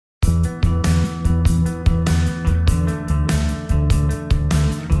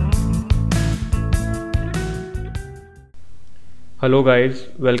Hello guys,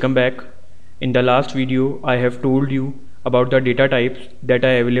 welcome back. In the last video I have told you about the data types that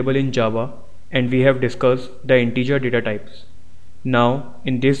are available in Java, and we have discussed the integer data types. Now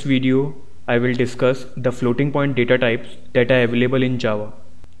in this video I will discuss the floating point data types that are available in Java.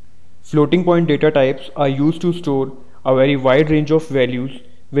 Floating point data types are used to store a very wide range of values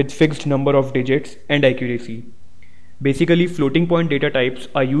with fixed number of digits and accuracy. Basically, floating point data types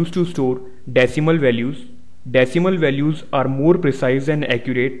are used to store decimal values. Decimal values are more precise and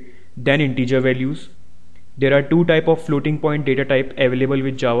accurate than integer values. There are two types of floating point data type available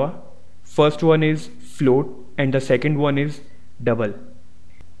with Java. First one is float and the second one is double.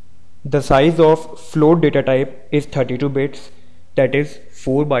 The size of float data type is 32 bits, that is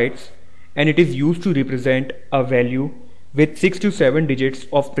 4 bytes, and it is used to represent a value with 6 to 7 digits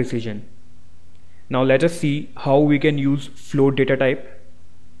of precision. Now let us see how we can use float data type.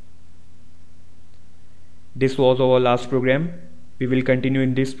 This was our last program. We will continue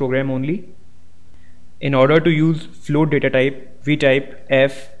in this program only. In order to use float data type, we type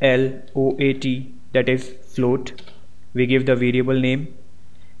float, that is float. We give the variable name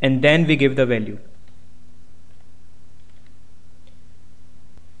and then we give the value.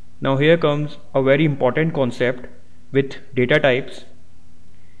 Now here comes a very important concept with data types.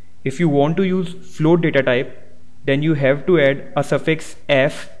 If you want to use float data type, then you have to add a suffix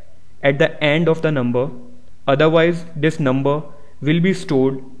f at the end of the number. Otherwise, this number will be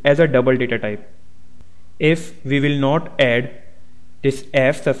stored as a double data type. If we will not add this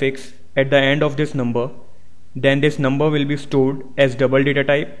f suffix at the end of this number, then this number will be stored as double data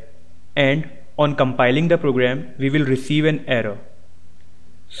type, and on compiling the program, we will receive an error.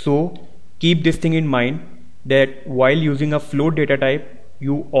 So keep this thing in mind that while using a float data type,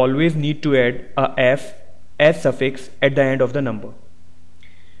 you always need to add a f as suffix at the end of the number.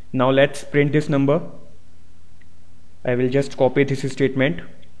 Now let's print this number. I will just copy this statement.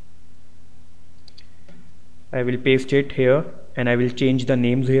 I will paste it here and I will change the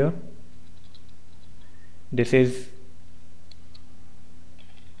names here. This is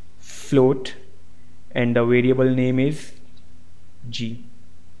float and the variable name is g.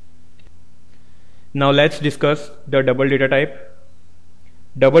 Now let's discuss the double data type.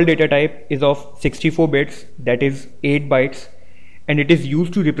 Double data type is of 64 bits, that is 8 bytes, and it is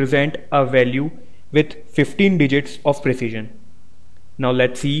used to represent a value with 15 digits of precision. Now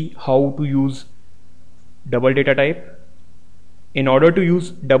let's see how to use double data type. In order to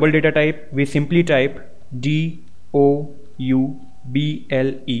use double data type, we simply type double,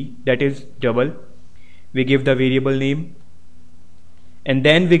 that is double. We give the variable name and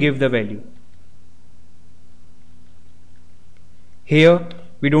then we give the value. Here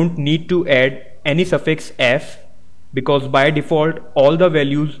we don't need to add any suffix f because by default all the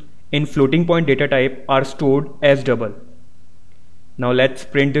values in floating point data type are stored as double. Now let's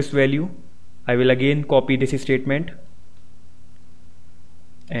print this value. I will again copy this statement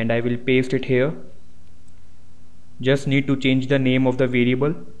and I will paste it here. Just need to change the name of the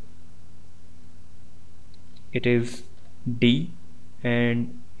variable. It is d,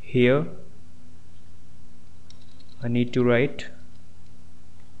 and here I need to write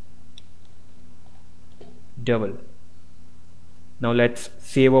double. Now let's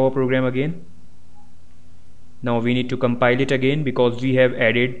save our program again. Now we need to compile it again because we have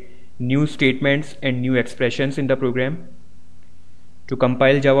added new statements and new expressions in the program. To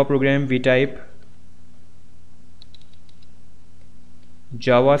compile Java program, we type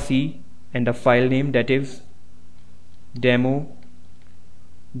javac and the file name, that is demo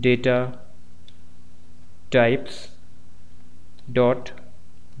data types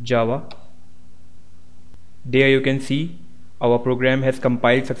 .java. There you can see our program has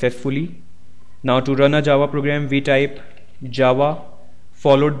compiled successfully. Now to run a Java program, we type java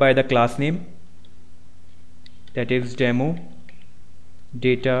followed by the class name, that is demo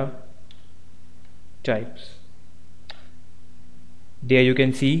data types. There you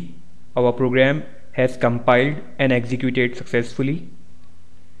can see our program has compiled and executed successfully.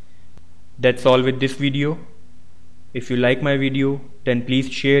 That's all with this video. If you like my video, then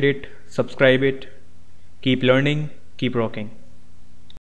please share it, subscribe it. Keep learning, keep rocking.